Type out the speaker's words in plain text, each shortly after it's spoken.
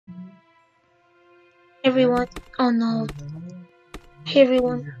Everyone, oh no. Hey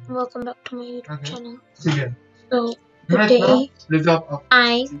everyone, welcome back to my YouTube channel. So today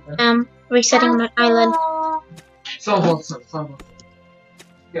I am resetting my island.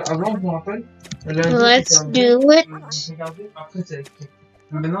 Let's do it.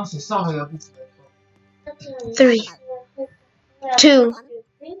 3, 2,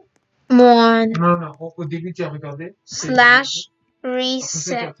 1. Slash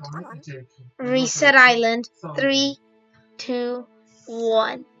reset. Reset island. 3, 2,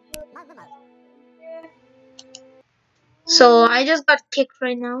 1. So I just got kicked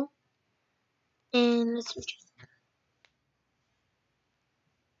right now. And let's see.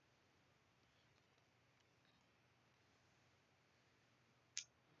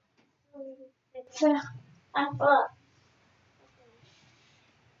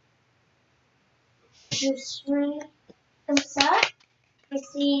 Je suis comme ça.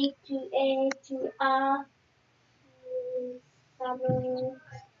 Ici, tu es, tu as, ça me,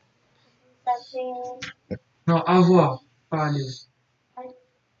 ça fait. Non, avoir, pas aller.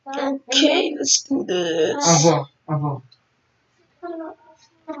 Okay, let's do this. Avoir.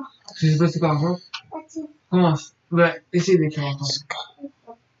 Je sais pas c'est quoi avoir. Commence. Ouais, essaye d'écrire ensemble.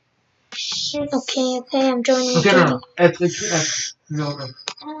 Okay, I'm joining. Ok, non. Être, écrit, être.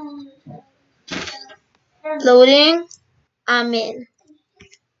 Loading. I'm in.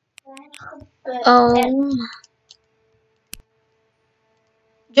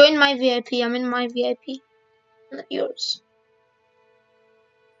 Join my VIP. I'm in my VIP. Not yours.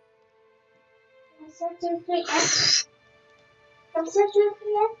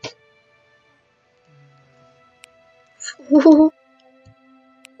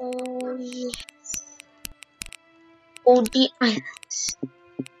 Oh yes. OD Islands.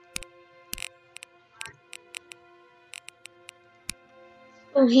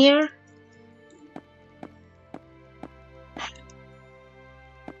 So here.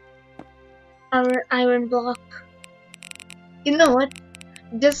 Our iron block. You know what?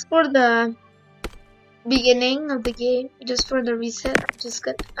 Just for the beginning of the game, just for the reset,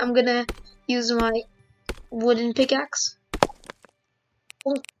 I'm gonna use my wooden pickaxe.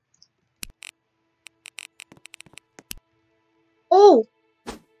 Oh,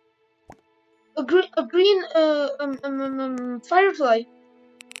 a green firefly.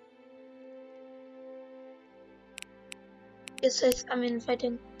 Yes, I'm in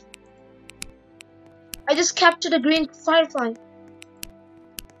fighting. I just captured a green firefly.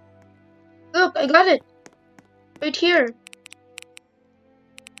 Look, I got it. Right here.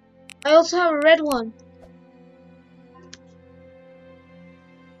 I also have a red one.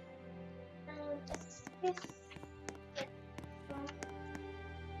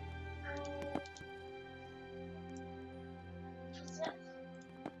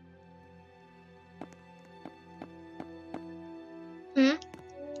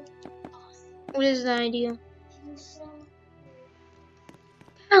 What is the idea?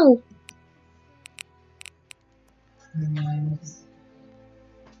 Ow!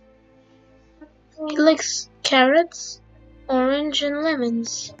 He likes carrots, orange, and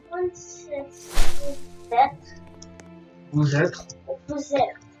lemons.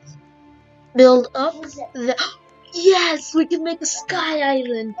 Build up the. Yes, we can make a sky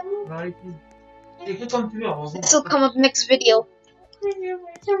island. This will come up next video.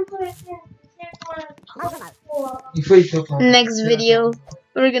 Next video,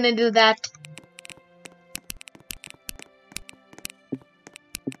 we're gonna do that.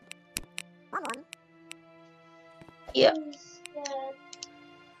 Yeah.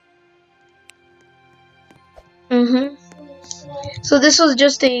 So this was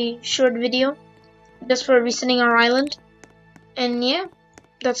just a short video, just for resetting our island. And yeah,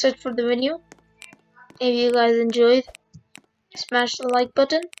 that's it for the video. If you guys enjoyed, smash the like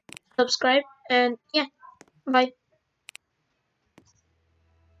button, subscribe, and yeah, bye.